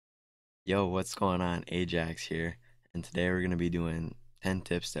Yo, what's going on? Ajax here, and today we're going to be doing 10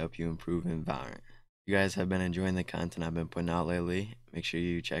 tips to help you improve in Valorant. If you guys have been enjoying the content I've been putting out lately, make sure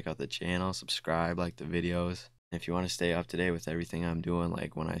you check out the channel, subscribe, like the videos. And if you want to stay up to date with everything I'm doing,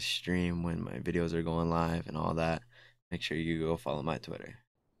 like when I stream, when my videos are going live, and all that, make sure you go follow my Twitter.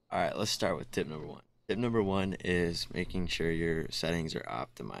 Alright, let's start with tip number one. Tip number one is making sure your settings are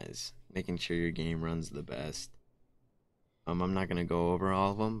optimized, making sure your game runs the best. I'm not gonna go over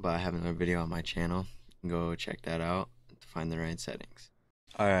all of them, but I have another video on my channel. Go check that out to find the right settings.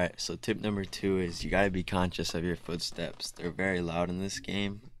 Alright, so tip number two is you gotta be conscious of your footsteps. They're very loud in this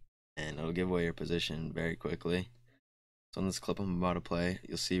game, and it'll give away your position very quickly. So in this clip I'm about to play,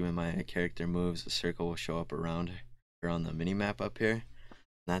 you'll see when my character moves, a circle will show up around her on the mini map up here.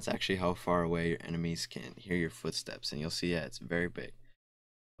 And that's actually how far away your enemies can hear your footsteps, and you'll see, yeah, it's very big.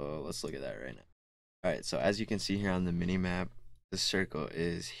 So let's look at that right now. Alright, so as you can see here on the mini map, the circle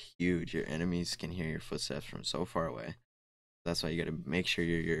is huge. Your enemies can hear your footsteps from so far away. That's why you gotta make sure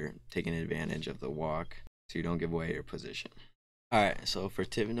you're taking advantage of the walk so you don't give away your position. Alright, so for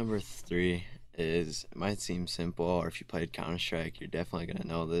tip number three is, it might seem simple, or if you played Counter-Strike, you're definitely gonna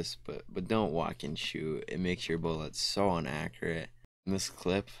know this, but don't walk and shoot. It makes your bullets so inaccurate. In this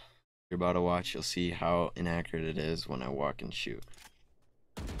clip you're about to watch, you'll see how inaccurate it is when I walk and shoot.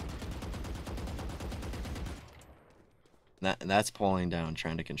 That's pulling down,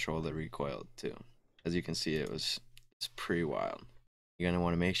 trying to control the recoil too. As you can see, it's pretty wild. You're gonna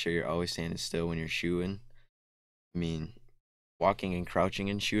want to make sure you're always standing still when you're shooting. I mean, walking and crouching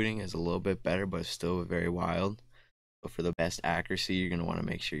and shooting is a little bit better, but still very wild. But for the best accuracy, you're gonna want to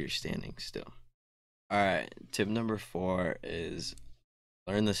make sure you're standing still. Alright, tip number four is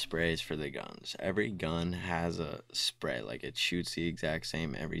learn the sprays for the guns. Every gun has a spray, like it shoots the exact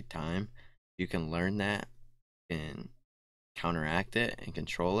same every time. You can learn that and counteract it and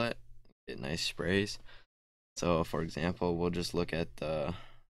control it, get nice sprays. So for example, we'll just look at the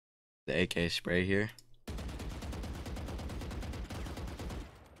AK spray here.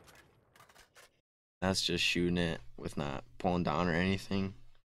 That's just shooting it with not pulling down or anything.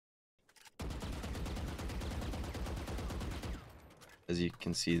 As you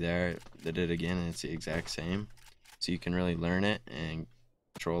can see there, did it again and it's the exact same. So you can really learn it and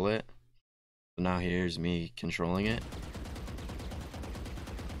control it. So now here's me controlling it.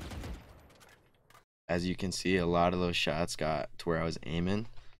 As you can see, a lot of those shots got to where I was aiming,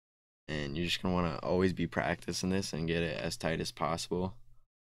 and you're just gonna want to always be practicing this and get it as tight as possible.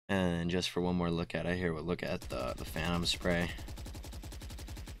 And just for one more look at it here, we'll look at the phantom spray.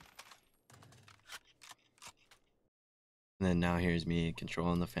 And then now here's me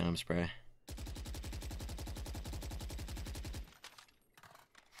controlling the phantom spray.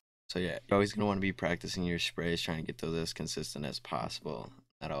 So yeah, you're always gonna want to be practicing your sprays, trying to get those as consistent as possible.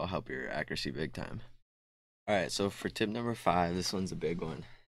 That'll help your accuracy big time. Alright, so for tip number five, this one's a big one,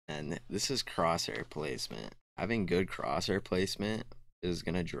 and this is crosshair placement. Having good crosshair placement is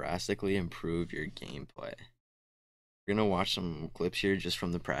going to drastically improve your gameplay. We're going to watch some clips here just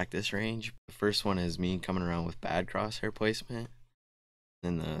from the practice range. The first one is me coming around with bad crosshair placement,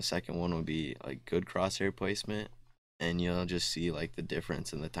 then the second one will be like good crosshair placement, and you'll just see like the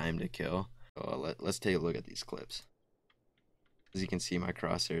difference in the time to kill. So let's take a look at these clips. As you can see, my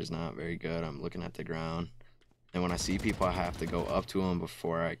crosshair is not very good. I'm looking at the ground, and when I see people, I have to go up to them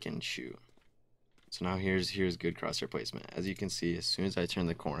before I can shoot. So now here's good crosshair placement. As you can see, as soon as I turned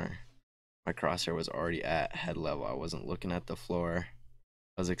the corner, my crosshair was already at head level. I wasn't looking at the floor.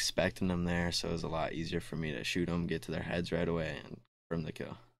 I was expecting them there, so it was a lot easier for me to shoot them, get to their heads right away, and confirm the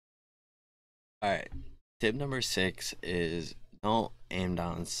kill. Alright, tip number six is don't aim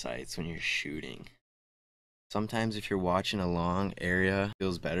down sights when you're shooting. Sometimes if you're watching a long area, it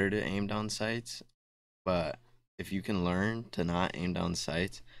feels better to aim down sights, but if you can learn to not aim down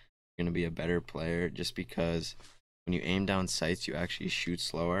sights, you're going to be a better player, just because when you aim down sights, you actually shoot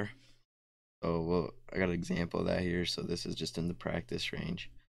slower. So I got an example of that here. So this is just in the practice range.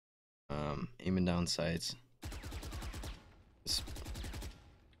 Aiming down sights. It's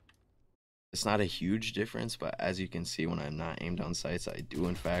not a huge difference, but as you can see, when I'm not aimed down sights, I do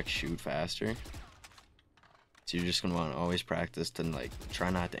in fact shoot faster. So you're just going to want to always practice to like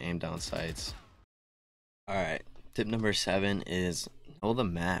try not to aim down sights. Alright, tip number seven is know the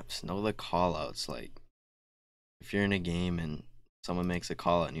maps, know the callouts. Like, if you're in a game and someone makes a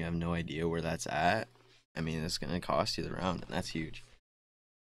call out and you have no idea where that's at, I mean, it's going to cost you the round, and that's huge.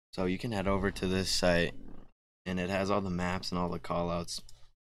 So you can head over to this site, and it has all the maps and all the callouts,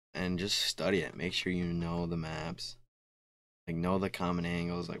 and just study it. Make sure you know the maps, like know the common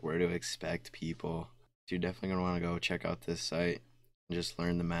angles, like where to expect people. So you're definitely going to want to go check out this site. and just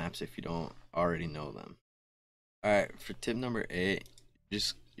learn the maps if you don't already know them. Alright, for tip number 8, you're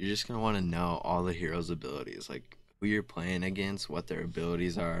just gonna want to know all the heroes' abilities, like who you're playing against, what their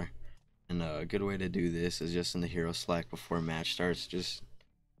abilities are. And a good way to do this is just in the hero select before a match starts. Just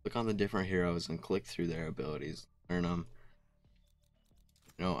click on the different heroes and click through their abilities, learn them,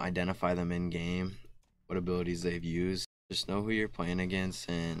 identify them in game, what abilities they've used. Just know who you're playing against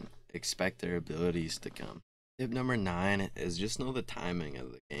and expect their abilities to come. Tip number 9 is just know the timing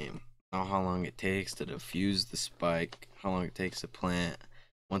of the game. Know how long it takes to defuse the spike, how long it takes to plant.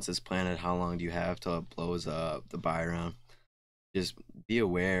 Once it's planted, how long do you have till it blows up the buy round. Just be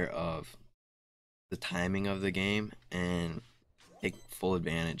aware of the timing of the game and take full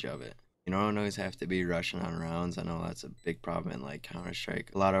advantage of it. You don't always have to be rushing on rounds. I know that's a big problem in like Counter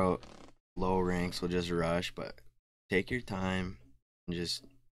Strike. A lot of low ranks will just rush, but take your time and just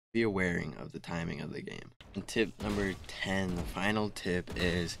be aware of the timing of the game. And tip number 10, the final tip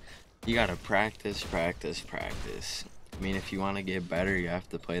is you gotta practice, practice, practice. I mean, if you want to get better, you have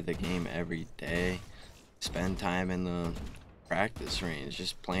to play the game every day. Spend time in the practice range,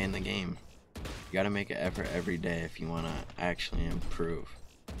 just playing the game. You gotta make an effort every day if you want to actually improve.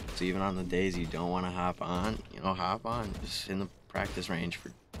 So even on the days you don't want to hop on, hop on just in the practice range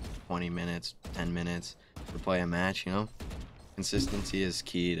for 20 minutes, 10 minutes to play a match. Consistency is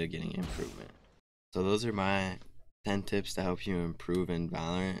key to getting improvement. So those are my 10 tips to help you improve in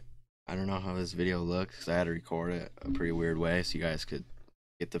Valorant. I don't know how this video looks because I had to record it a pretty weird way so you guys could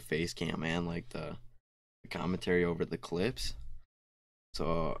get the face cam and like the commentary over the clips.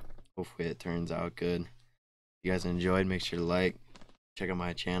 So hopefully it turns out good. If you guys enjoyed, make sure to like, check out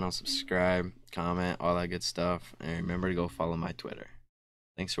my channel, subscribe, comment, all that good stuff, and remember to go follow my Twitter.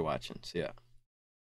 Thanks for watching. See ya.